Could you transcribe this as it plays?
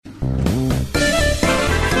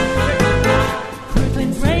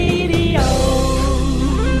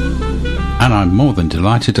And I'm more than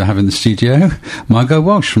delighted to have in the studio Margot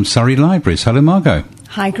Walsh from Surrey Libraries. Hello, Margot.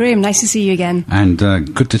 Hi, Graham. Nice to see you again. And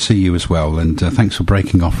good to see you as well. And thanks for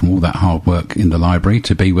breaking off from all that hard work in the library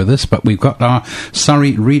to be with us. But we've got our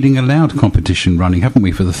Surrey Reading Aloud competition running, haven't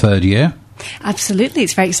we, for the third year? Absolutely.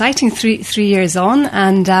 It's very exciting. Three years on,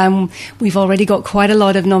 and we've already got quite a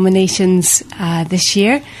lot of nominations this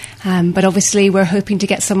year. But obviously we're hoping to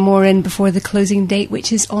get some more in before the closing date,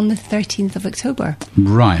 which is on the 13th of October.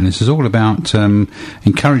 Right, and this is all about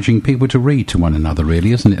encouraging people to read to one another,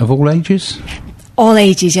 really, isn't it? Of all ages? All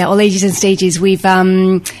ages, yeah, all ages and stages. We've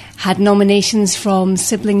had nominations from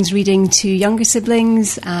siblings reading to younger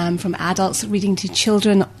siblings, from adults reading to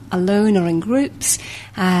children alone or in groups.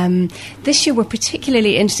 This year we're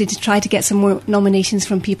particularly interested to try to get some more nominations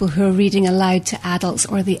from people who are reading aloud to adults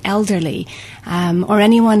or the elderly, or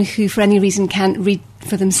anyone who for any reason can't read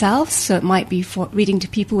for themselves. So it might be for reading to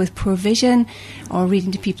people with poor vision, or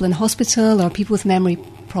reading to people in hospital, or people with memory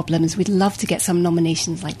problems. We'd love to get some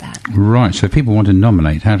nominations like that. Right, so if people want to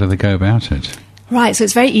nominate, how do they go about it? Right, so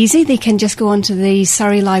it's very easy. They can just go onto the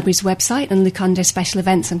Surrey Libraries website and look under special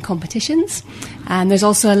events and competitions. And there's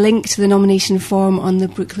also a link to the nomination form on the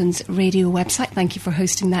Brooklands Radio website. Thank you for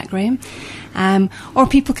hosting that, Graham. Or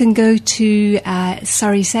people can go to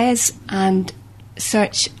Surrey Says and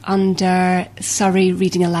search under Surrey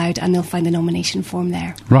Reading Aloud, and they'll find the nomination form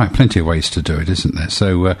there. Right, plenty of ways to do it, isn't there?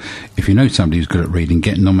 So if you know somebody who's good at reading,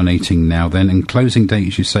 get nominating now then. And closing date,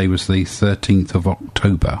 as you say, was the 13th of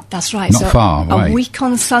October. That's right. Not far away. A week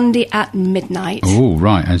on Sunday at midnight. Oh,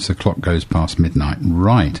 right, as the clock goes past midnight.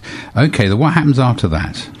 Right. OK, then what happens after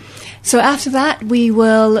that? So after that, we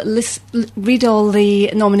will read all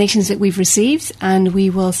the nominations that we've received, and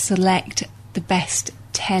we will select the best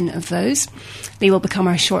 10 of those. They will become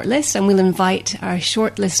our shortlist, and we'll invite our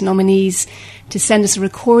shortlist nominees to send us a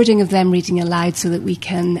recording of them reading aloud so that we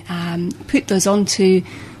can put those onto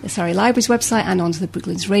the Surrey Libraries website and onto the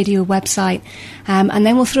Brooklands Radio website. And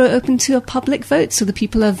then we'll throw it open to a public vote so the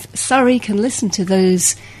people of Surrey can listen to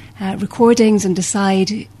those recordings and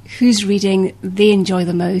decide whose reading they enjoy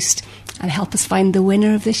the most and help us find the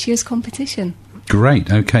winner of this year's competition.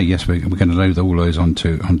 Great. Okay. Yes, we're going to load all those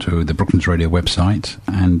onto the Brooklands Radio website,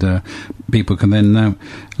 and people can then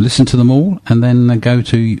listen to them all, and then go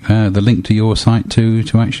to the link to your site to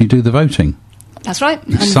actually do the voting. That's right.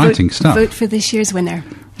 Exciting stuff. Vote for this year's winner.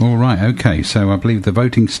 All right. Okay. So I believe the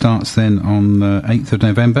voting starts then on the 8th of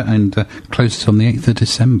November and closes on the 8th of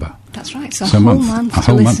December. That's right. So a whole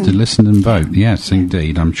month to listen and vote. Yes,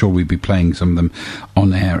 indeed. I'm sure we'll be playing some of them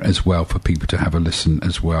on air as well for people to have a listen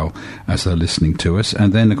as well as they're listening to us.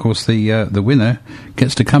 And then, of course, the winner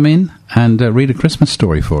gets to come in and read a Christmas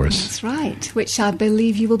story for us. That's right, which I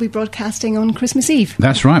believe you will be broadcasting on Christmas Eve.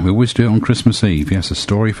 That's right. We always do it on Christmas Eve. Yes, a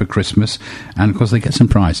story for Christmas. And, of course, they get some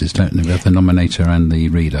prizes, don't they, with the nominator and the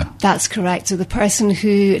reader? That's correct. So the person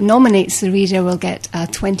who nominates the reader will get a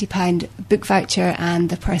 £20 book voucher, and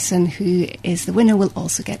the person who is the winner will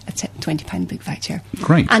also get a £20 book voucher.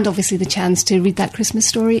 Great. And obviously the chance to read that Christmas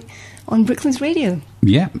story on Brooklands Radio.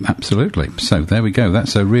 Yeah, absolutely. So there we go.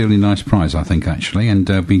 That's a really nice prize, I think, actually, and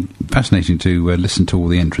it'll be fascinating to listen to all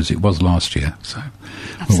the entries. It was last year, so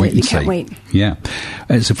absolutely, we'll wait and see. Can't wait. Yeah.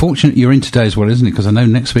 It's fortunate you're in today as well, isn't it? Because I know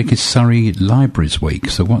next week is Surrey Libraries Week,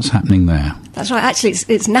 so what's happening there? That's right. Actually,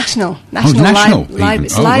 it's National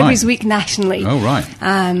Libraries right. Week nationally. Oh, right.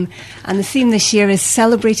 And the theme this year is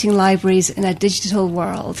celebrating libraries in a digital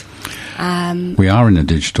world. We are in a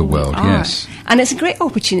digital world, yes. And it's a great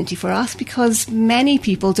opportunity for us because many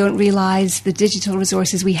people don't realise the digital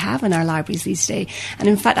resources we have in our libraries these days. And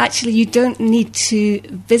in fact, actually, you don't need to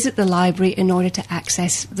visit the library in order to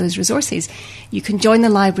access those resources. You can join the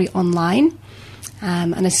library online,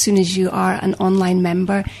 and as soon as you are an online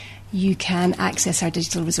member, you can access our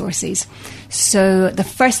digital resources. So the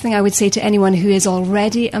first thing I would say to anyone who is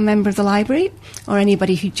already a member of the library, or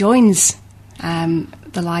anybody who joins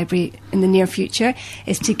the library in the near future,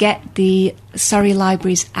 is to get the Surrey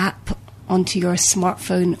Libraries app onto your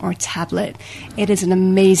smartphone or tablet. It is an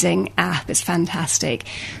amazing app. It's fantastic.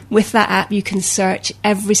 With that app, you can search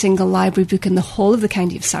every single library book in the whole of the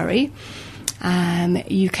county of Surrey.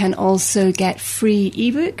 You can also get free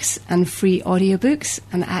ebooks and free audiobooks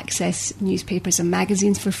and access newspapers and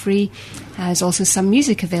magazines for free. There's also some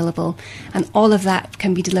music available, and all of that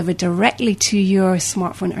can be delivered directly to your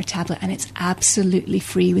smartphone or tablet, and it's absolutely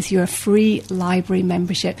free with your free library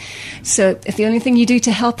membership. So if the only thing you do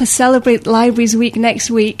to help us celebrate Libraries Week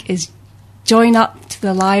next week is join up to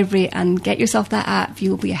the library and get yourself that app,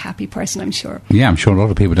 you'll be a happy person, I'm sure. Yeah, I'm sure a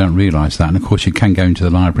lot of people don't realise that. And of course, you can go into the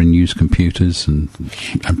library and use computers and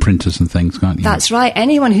printers and things, can't you? That's right.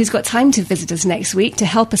 Anyone who's got time to visit us next week to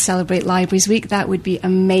help us celebrate Libraries Week, that would be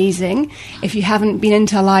amazing. If you haven't been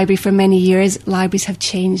into a library for many years, libraries have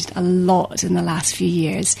changed a lot in the last few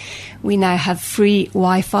years. We now have free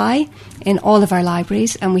Wi-Fi in all of our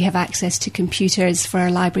libraries, and we have access to computers for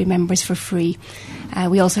our library members for free.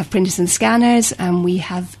 We also have printers and scanners, and we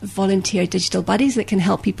have volunteer digital buddies that can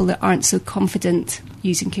help people that aren't so confident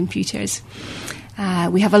using computers.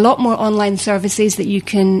 We have a lot more online services that you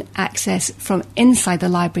can access from inside the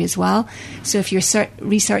library as well. So if you're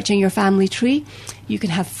researching your family tree, you can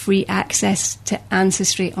have free access to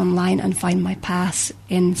Ancestry Online and Find My Path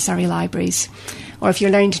in Surrey Libraries. Or if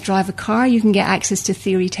you're learning to drive a car, you can get access to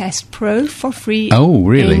Theory Test Pro for free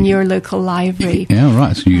in your local library. Yeah,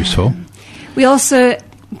 right, it's useful. We also,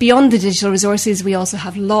 beyond the digital resources, we also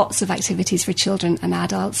have lots of activities for children and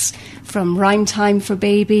adults, from rhyme time for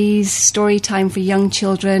babies, story time for young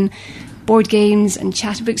children, board games and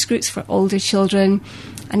chatterbooks groups for older children,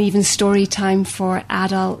 and even story time for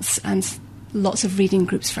adults and lots of reading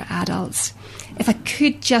groups for adults. If I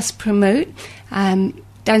could just promote,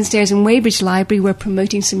 downstairs in Weybridge Library, we're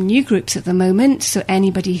promoting some new groups at the moment, so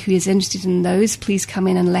anybody who is interested in those, please come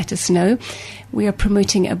in and let us know. We are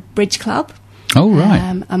promoting a bridge club. Oh,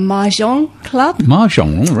 right. A Mahjong club.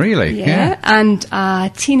 Mahjong, really? Yeah. And a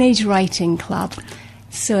teenage writing club.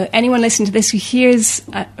 So anyone listening to this who hears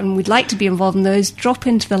and would like to be involved in those, drop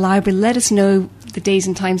into the library, let us know the days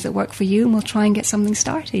and times that work for you, and we'll try and get something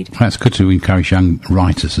started. That's good to encourage young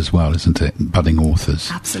writers as well, isn't it? Budding authors.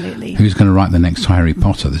 Absolutely. Who's going to write the next Harry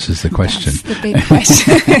Potter? This is the question. That's the big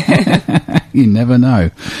question. You never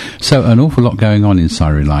know. So an awful lot going on in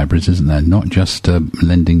Surrey Libraries, isn't there? Not just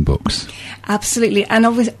lending books. Absolutely. And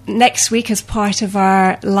next week, as part of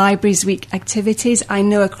our Libraries Week activities, I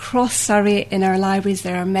know across Surrey in our libraries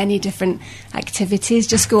there are many different activities.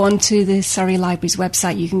 Just go onto the Surrey Libraries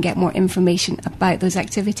website. You can get more information about those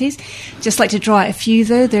activities. Just like to draw out a few,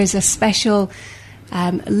 though. There's a special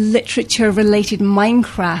literature-related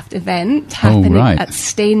Minecraft event happening at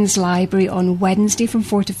Staines Library on Wednesday from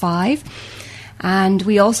 4 to 5. And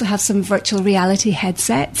we also have some virtual reality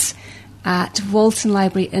headsets at Walton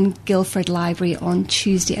Library and Guildford Library on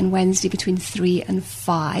Tuesday and Wednesday between 3 and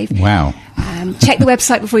 5. Wow. Check the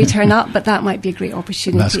website before you turn up, but that might be a great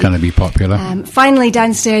opportunity. That's going to be popular. Finally,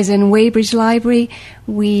 downstairs in Weybridge Library,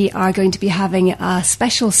 we are going to be having a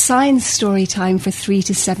special science story time for 3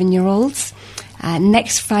 to 7-year-olds.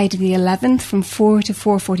 Next Friday the 11th from 4 to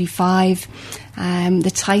 4:45.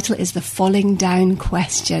 The title is The Falling Down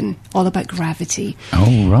Question, all about gravity.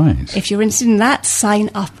 Oh, right. If you're interested in that,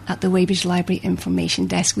 sign up at the Weybridge Library Information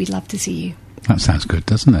Desk. We'd love to see you. That sounds good,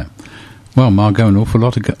 doesn't it? Well, Margot, an awful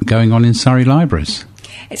lot going on in Surrey Libraries.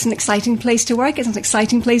 It's an exciting place to work. It's an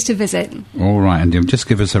exciting place to visit. All right, and just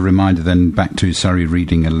give us a reminder then, back to Surrey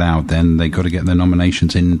Reading Aloud then. They've got to get their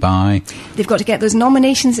nominations in by? They've got to get those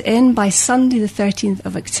nominations in by Sunday the 13th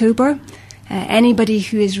of October. Anybody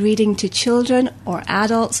who is reading to children or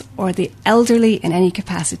adults or the elderly in any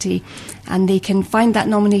capacity. And they can find that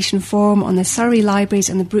nomination form on the Surrey Libraries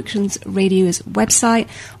and the Brooklands Radio's website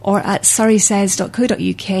or at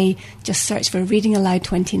surreysays.co.uk. Just search for Reading Aloud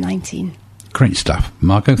 2019. Great stuff.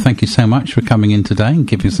 Margot, thank you so much for coming in today and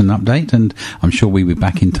giving us an update, and I'm sure we'll be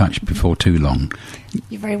back in touch before too long.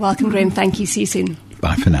 You're very welcome, Graham. Thank you. See you soon.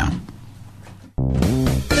 Bye for now.